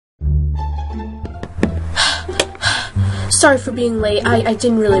Sorry for being late. I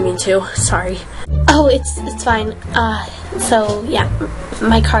didn't really mean to. Sorry. Oh, it's fine. So yeah,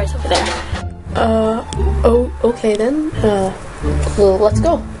 my car's over there. Oh, okay then. Well, let's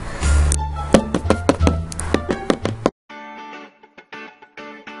go.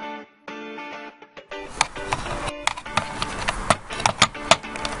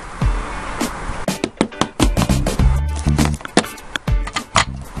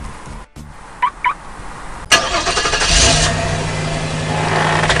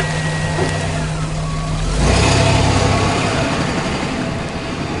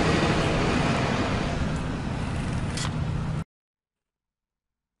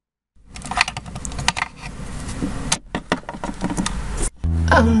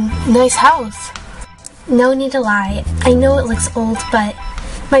 Nice house. No need to lie. I know it looks old, but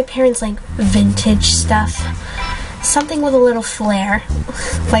my parents like vintage stuff. Something with a little flair,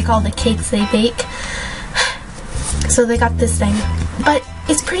 like all the cakes they bake. So they got this thing. But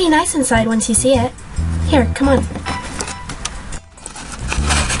it's pretty nice inside once you see it. Here, come on.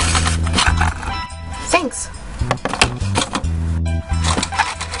 Thanks.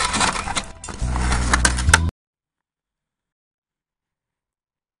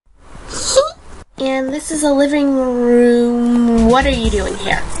 And this is a living room. What are you doing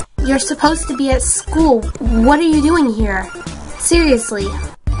here? You're supposed to be at school. What are you doing here? Seriously.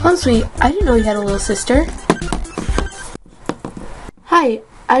 Plumsweet, I didn't know you had a little sister. Hi,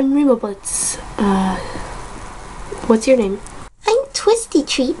 I'm Blitz. What's your name? I'm Twisty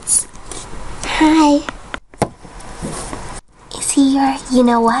Treats. Hi. Is he your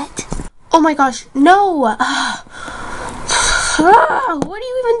you-know-what? Oh my gosh, no! What are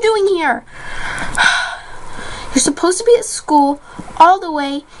you even doing here? You're supposed to be at school all the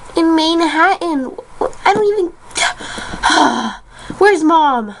way in Manhattan. I don't even... Where's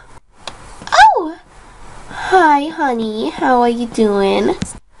Mom? Oh! Hi, honey. How are you doing?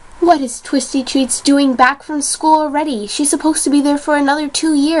 What is Twisty Treats doing back from school already? She's supposed to be there for another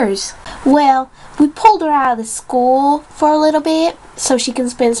 2 years. Well, we pulled her out of the school for a little bit so she can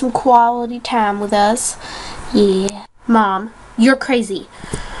spend some quality time with us. Yeah. Mom, you're crazy.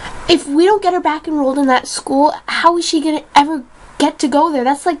 If we don't get her back enrolled in that school, how is she gonna ever get to go there?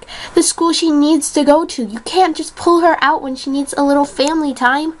 That's like the school she needs to go to. You can't just pull her out when she needs a little family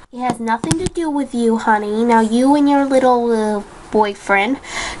time. It has nothing to do with you, honey. Now you and your little boyfriend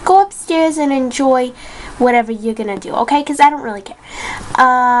go upstairs and enjoy whatever you're gonna do, okay? Because I don't really care.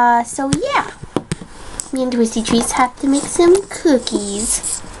 So yeah. Me and Twisty Treats have to make some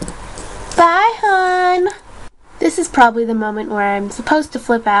cookies. Bye, hon. This is probably the moment where I'm supposed to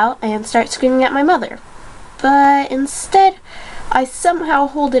flip out and start screaming at my mother. But instead, I somehow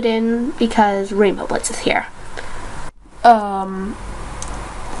hold it in because Blitz is here.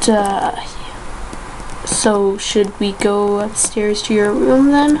 So should we go upstairs to your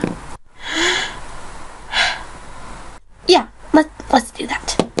room then? Yeah, let's do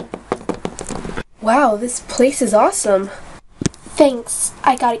that. Wow, this place is awesome. Thanks,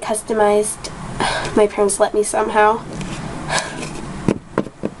 I got it customized. My parents let me somehow.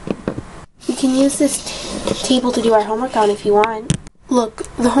 You can use this table to do our homework on if you want. Look,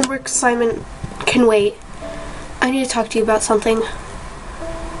 the homework assignment can wait. I need to talk to you about something.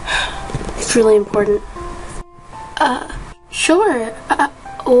 It's really important. Sure.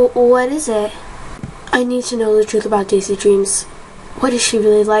 What is it? I need to know the truth about Daisy Dreams. What is she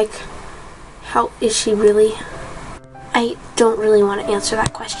really like? How is she really? I don't really want to answer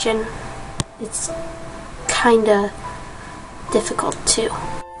that question. It's kinda difficult too.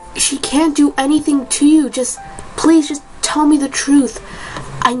 She can't do anything to you. Please just tell me the truth.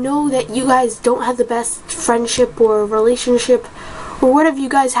 I know that you guys don't have the best friendship or relationship or whatever you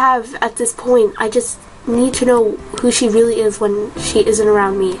guys have at this point. I just need to know who she really is when she isn't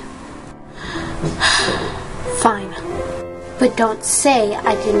around me. Fine. But don't say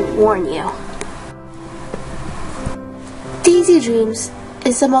I didn't warn you. Daisy Dreams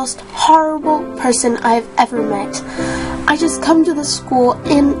is the most horrible person I've ever met. I just come to the school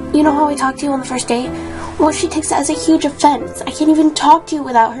and you know how I talked to you on the first day? Well, she takes it as a huge offense. I can't even talk to you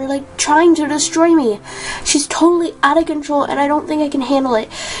without her like trying to destroy me. She's totally out of control and I don't think I can handle it.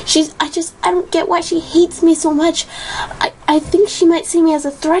 I don't get why she hates me so much. I think she might see me as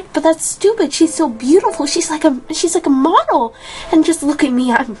a threat, but that's stupid. She's so beautiful. She's like a model. And just look at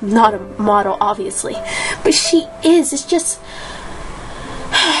me. I'm not a model, obviously. But she is. It's just...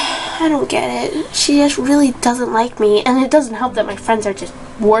 I don't get it. She just really doesn't like me, and it doesn't help that my friends are just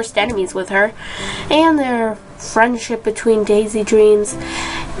worst enemies with her, and their friendship between Daisy Dreams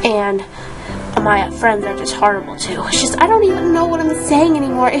and my friends are just horrible too. It's just, I don't even know what I'm saying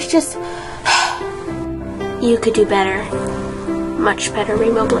anymore. It's just, You could do better. Much better,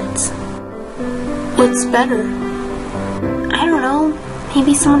 Rainbow Blitz. What's better? I don't know.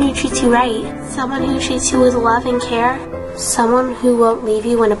 Maybe someone who treats you right. Someone who treats you with love and care. Someone who won't leave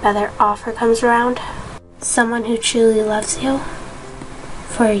you when a better offer comes around. Someone who truly loves you.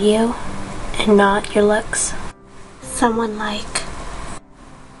 For you. And not your looks. Someone like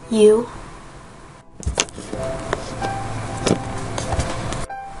you.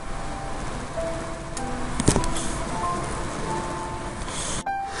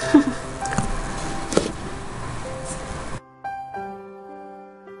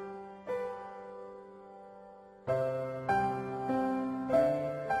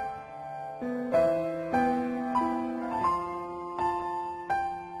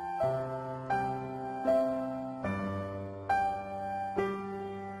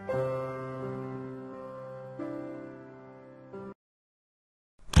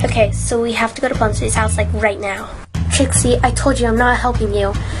 Okay, so we have to go to Plumsweet's house, like, right now. Trixie, I told you I'm not helping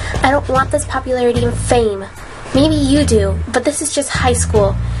you. I don't want this popularity and fame. Maybe you do, but this is just high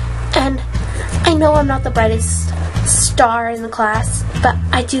school. And I know I'm not the brightest star in the class, but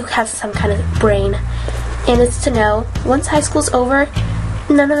I do have some kind of brain. And it's to know, once high school's over,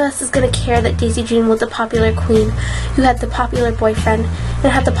 none of us is going to care that Daisy Jean was the popular queen who had the popular boyfriend and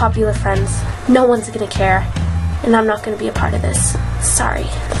had the popular friends. No one's going to care. And I'm not going to be a part of this. Sorry.